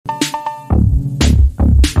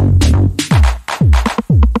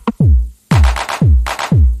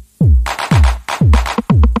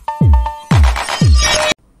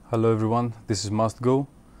Hello everyone, this is mustGo,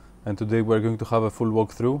 and today we're going to have a full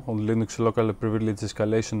walkthrough on Linux local privilege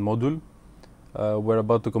escalation module. We're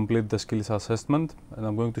about to complete the skills assessment, and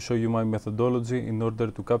I'm going to show you my methodology in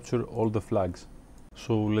order to capture all the flags.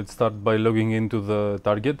 So let's start by logging into the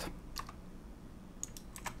target.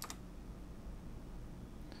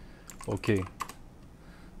 Okay,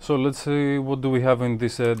 so let's see what do we have in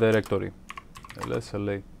this directory.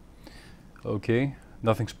 LSLA. Okay,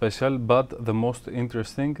 nothing special, but the most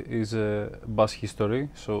interesting is bus history.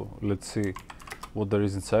 So let's see what there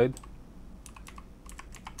is inside.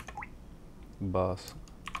 Bus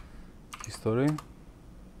history.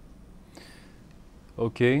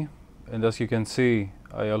 Okay, and as you can see,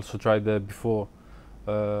 I also tried that before.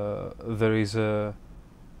 There is a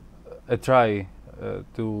try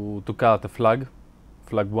to cut a flag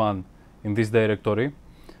 1 in this directory,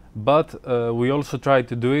 but we also tried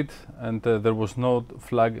to do it, and there was no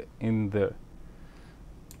flag in there.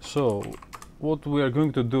 So what we are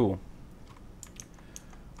going to do,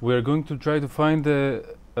 we are going to try to find the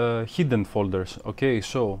hidden folders. Okay,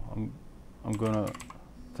 so I'm gonna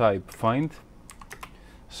type find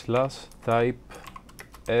 / type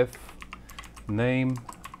f name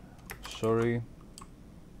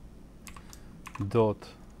dot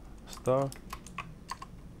star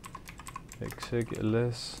exec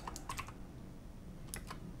ls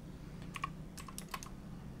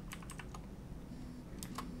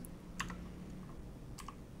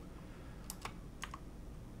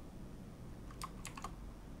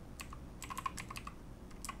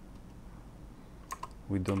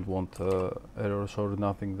we don't want errors or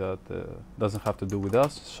nothing that doesn't have to do with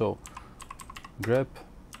us. So grep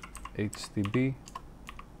htb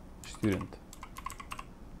student.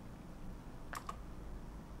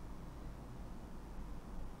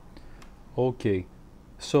 Okay,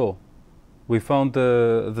 so we found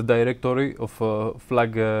the directory of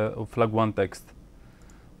flag 1 text.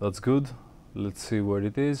 That's good. Let's see where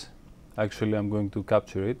it is. Actually, I'm going to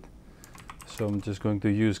capture it. So I'm just going to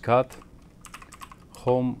use cat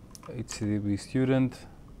home http student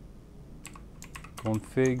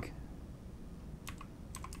config.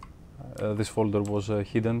 This folder was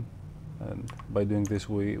hidden, and by doing this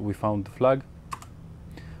we found the flag.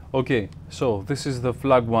 Okay, so this is the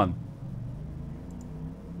flag 1.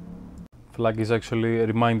 Flag is actually a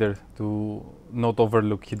reminder to not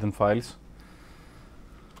overlook hidden files.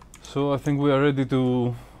 So I think we are ready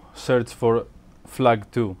to search for flag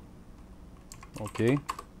 2. Okay,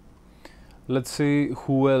 let's see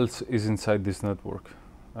who else is inside this network,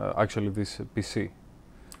 actually this PC.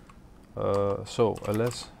 So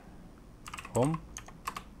ls home,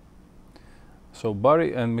 so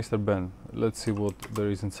Barry and Mr. Ben. Let's see what there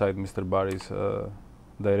is inside Mr. Barry's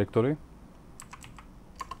directory.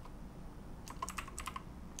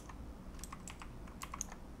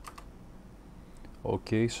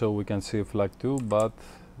 Okay, so we can see flag 2, but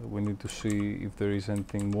we need to see if there is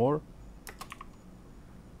anything more,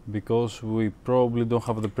 because we probably don't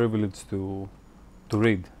have the privilege to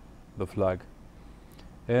read the flag.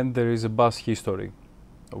 And there is a bus history.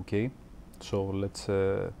 Okay, so let's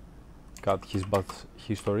cut his bus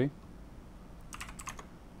history.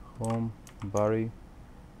 Home Barry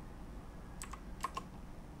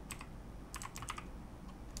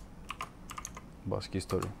bus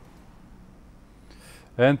history.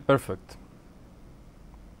 And perfect.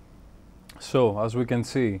 So as we can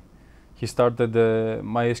see, he started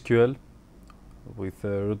MySQL with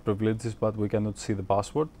root privileges, but we cannot see the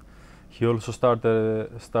password. He also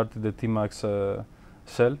started the tmax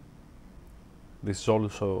shell. This is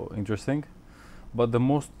also interesting, but the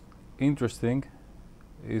most interesting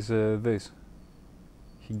is this.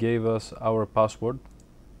 He gave us our password,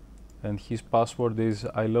 and his password is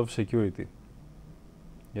I love security.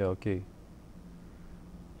 Yeah, okay.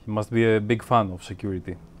 He must be a big fan of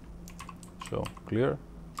security. So clear.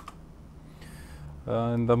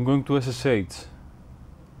 And I'm going to SSH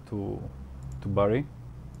to Barry.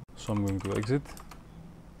 So I'm going to exit.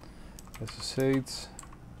 SSH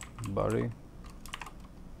Barry.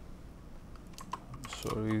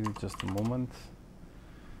 Sorry, just a moment.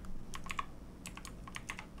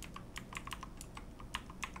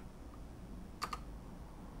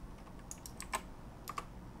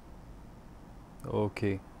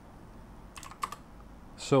 Okay.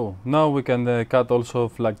 So now we can cut also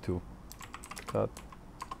flag 2. Cut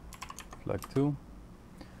flag 2.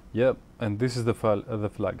 Yep, and this is the file, the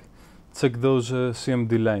flag. Check those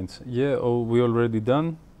CMD lines. Yeah, we already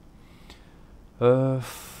done.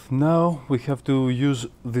 Now we have to use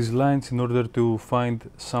these lines in order to find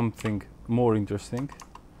something more interesting.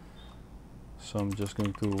 So I'm just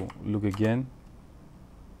going to look again.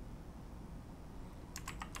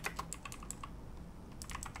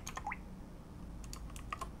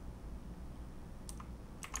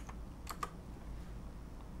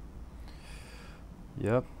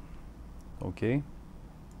 Yep. Okay.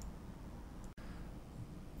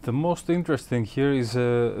 The most interesting here is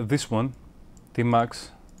this one, Tmax.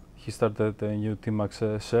 He started a new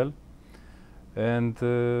Tmax shell, and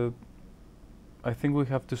I think we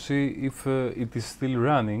have to see if it is still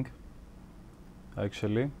running,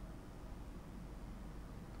 actually.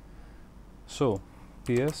 So,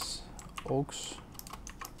 ps aux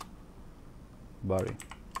Barry.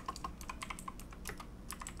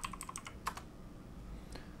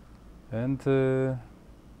 And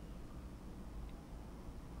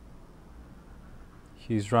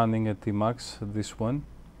he's running a Tmax, this one.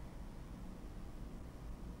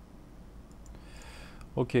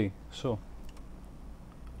 Okay, so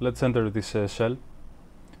let's enter this shell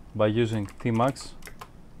by using Tmax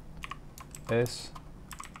s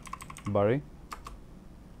Barry.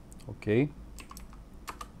 Okay,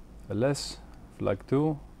 ls flag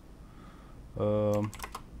 2.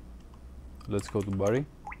 Let's go to Barry.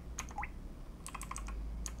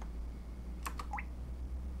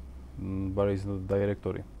 Barry is not the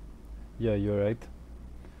directory. Yeah, you're right.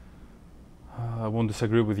 I won't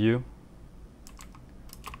disagree with you.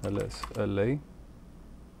 ls la.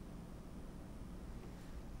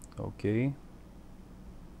 Okay.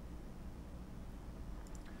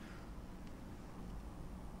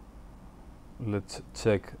 Let's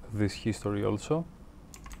check this history also.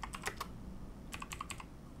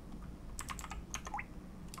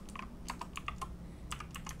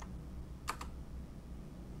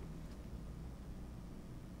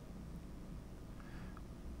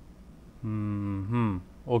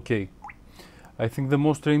 Okay. I think the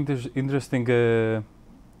most interesting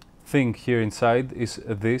thing here inside is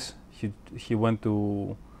this. He went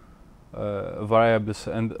to variables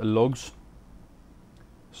and logs.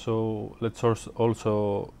 So let's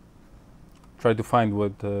also try to find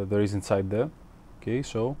what there is inside there. Okay,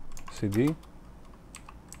 so cd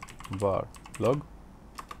var log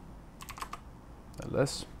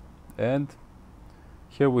ls, and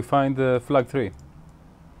here we find flag 3.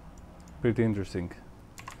 Pretty interesting.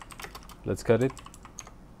 Let's cut it.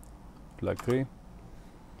 Flag 3.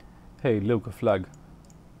 Hey, look, a flag.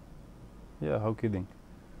 Yeah, how kidding.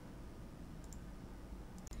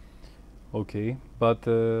 Okay, but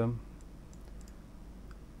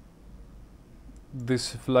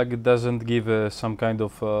this flag doesn't give some kind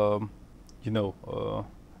of,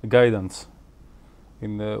 guidance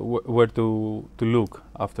in where to look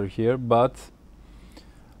after here. But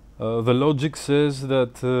the logic says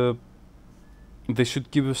that they should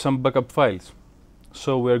give you some backup files.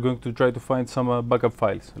 So we are going to try to find some backup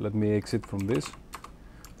files. Let me exit from this.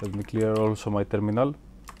 Let me clear also my terminal.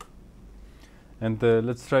 And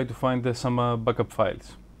let's try to find some backup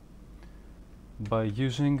files by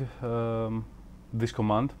using this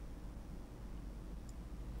command.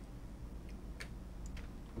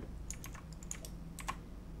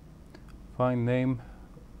 Find name,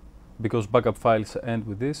 because backup files end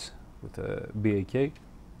with this, with BAK.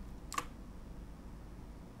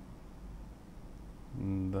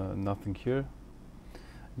 Nothing here.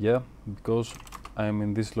 Yeah, because I am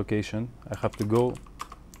in this location, I have to go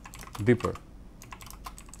deeper.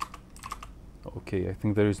 Okay, I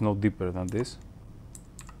think there is no deeper than this.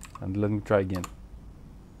 And let me try again.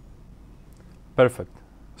 Perfect.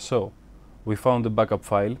 So we found the backup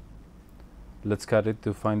file. Let's cut it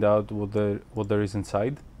to find out what there is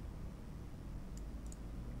inside.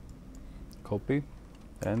 Copy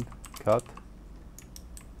and cut.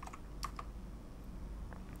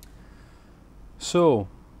 So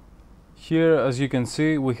here, as you can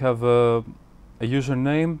see, we have a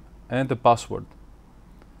username and a password.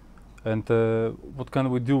 And what can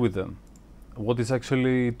we do with them? What is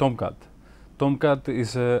actually Tomcat? Tomcat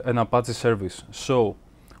is an Apache service. So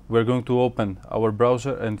we're going to open our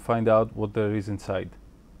browser and find out what there is inside.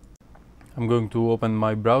 I'm going to open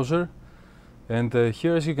my browser, and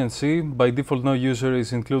here, as you can see, by default no user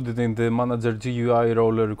is included in the manager GUI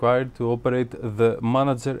role required to operate the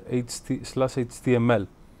manager /html.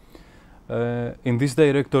 In this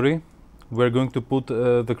directory we're going to put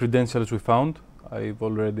the credentials we found. I've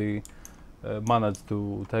already managed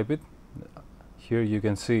to type it. Here you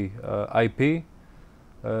can see IP,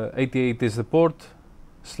 88 is the port,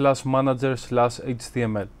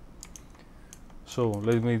 /manager/html. So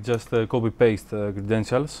let me just copy paste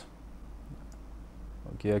credentials.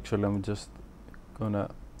 Okay, actually I'm just gonna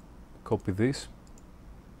copy this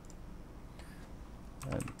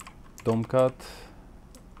and Tomcat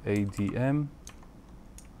ADM,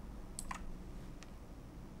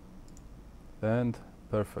 and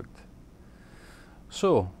perfect.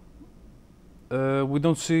 So we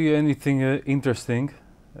don't see anything interesting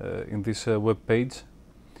in this web page.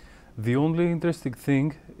 The only interesting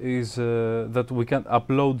thing is that we can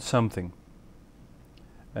upload something,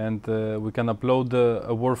 and we can upload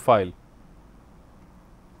a Word file.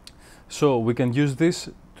 So we can use this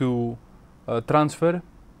to transfer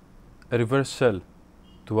a reverse shell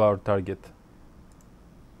to our target.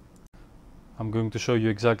 I'm going to show you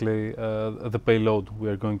exactly the payload we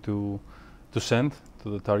are going to send to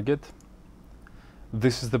the target.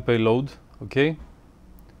 This is the payload, okay?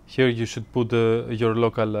 Here you should put your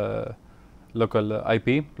local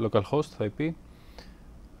IP, local host IP,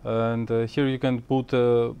 and here you can put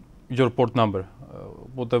your port number,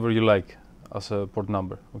 whatever you like as a port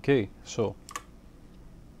number. Okay, so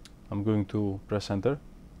I'm going to press enter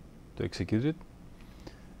to execute it,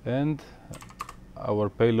 and our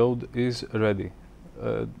payload is ready.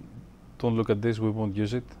 Don't look at this, we won't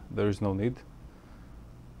use it, there is no need.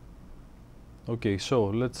 Okay, so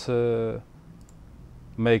let's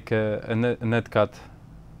make a netcat.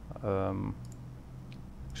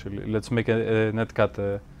 Actually, let's make a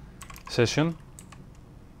netcat session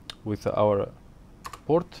with our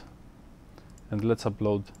port, and let's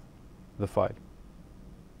upload the file.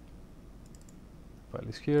 File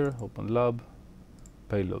is here, open lab,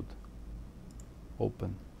 payload,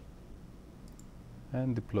 open,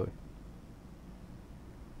 and deploy.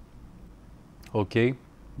 Okay,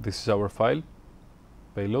 this is our file,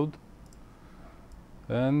 payload,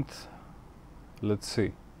 and let's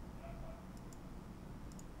see.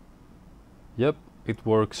 Yep, it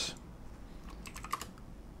works.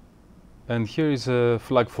 And here is a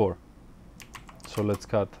flag 4. So let's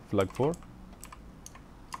cut flag 4.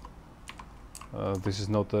 This is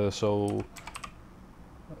not so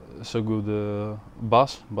good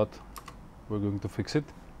bus, but we're going to fix it.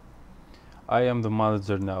 I am the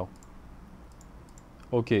manager now.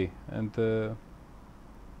 Okay, and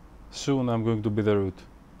soon I'm going to be the root.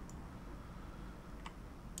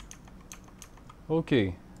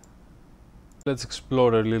 Okay, let's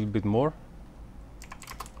explore a little bit more.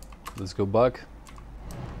 Let's go back.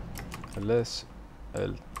 ls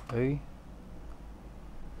la.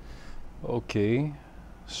 Okay,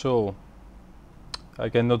 so I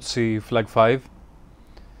cannot see flag 5,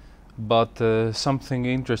 but something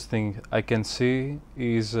interesting I can see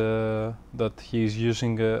is that he is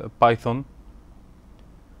using Python.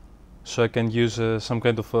 So I can use some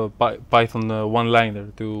kind of Python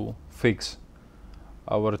one-liner to fix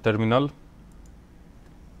our terminal,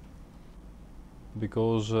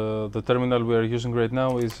 because the terminal we are using right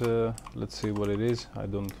now is, let's see what it is, I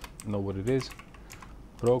don't know what it is,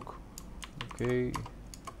 proc, okay,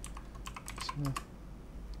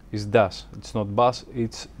 it's dash, it's not bus,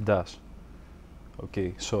 it's dash.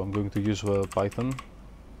 Okay, so I'm going to use Python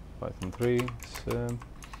 3,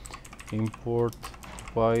 import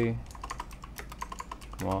y,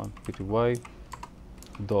 pty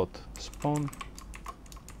dot spawn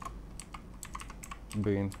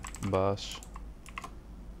bin bash.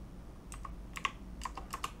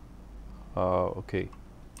 Okay,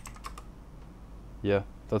 yeah,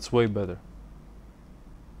 that's way better.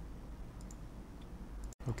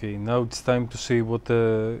 Okay, now it's time to see what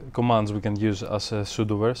commands we can use as a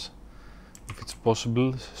sudoverse. If it's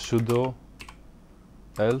possible, sudo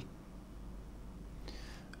l,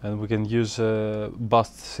 and we can use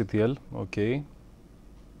bustctl. Okay,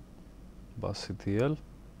 bustctl.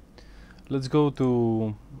 Let's go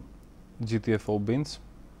to GTFO bins,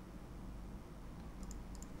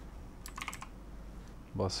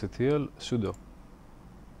 bustctl sudo.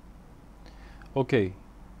 Okay,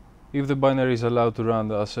 if the binary is allowed to run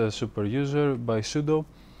as a super user by sudo,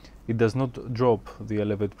 it does not drop the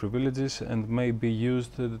elevate privileges and may be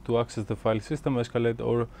used to access the file system, escalate,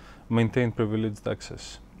 or maintain privileged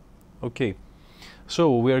access. Okay,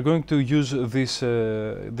 so we are going to use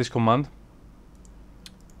this command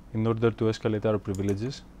in order to escalate our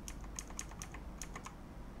privileges.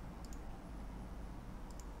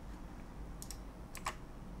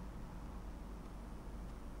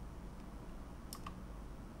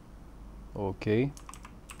 Okay,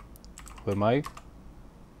 who am I?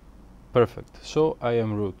 Perfect, so I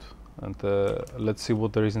am root, and let's see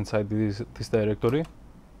what there is inside this directory.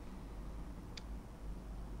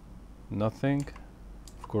 Nothing,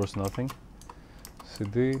 of course nothing.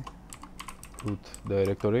 cd root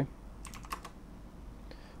directory.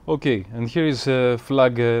 Okay, and here is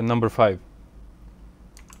flag number 5,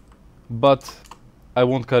 but I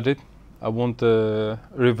won't cut it, I won't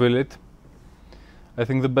reveal it. I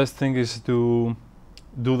think the best thing is to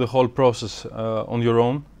do the whole process on your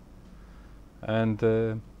own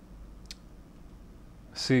and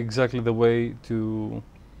see exactly the way to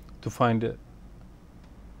find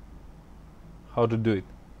how to do it.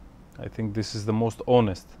 I think this is the most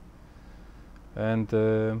honest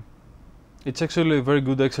and it's actually a very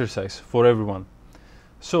good exercise for everyone.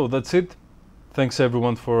 So that's it. Thanks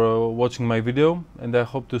everyone for watching my video, and I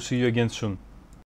hope to see you again soon.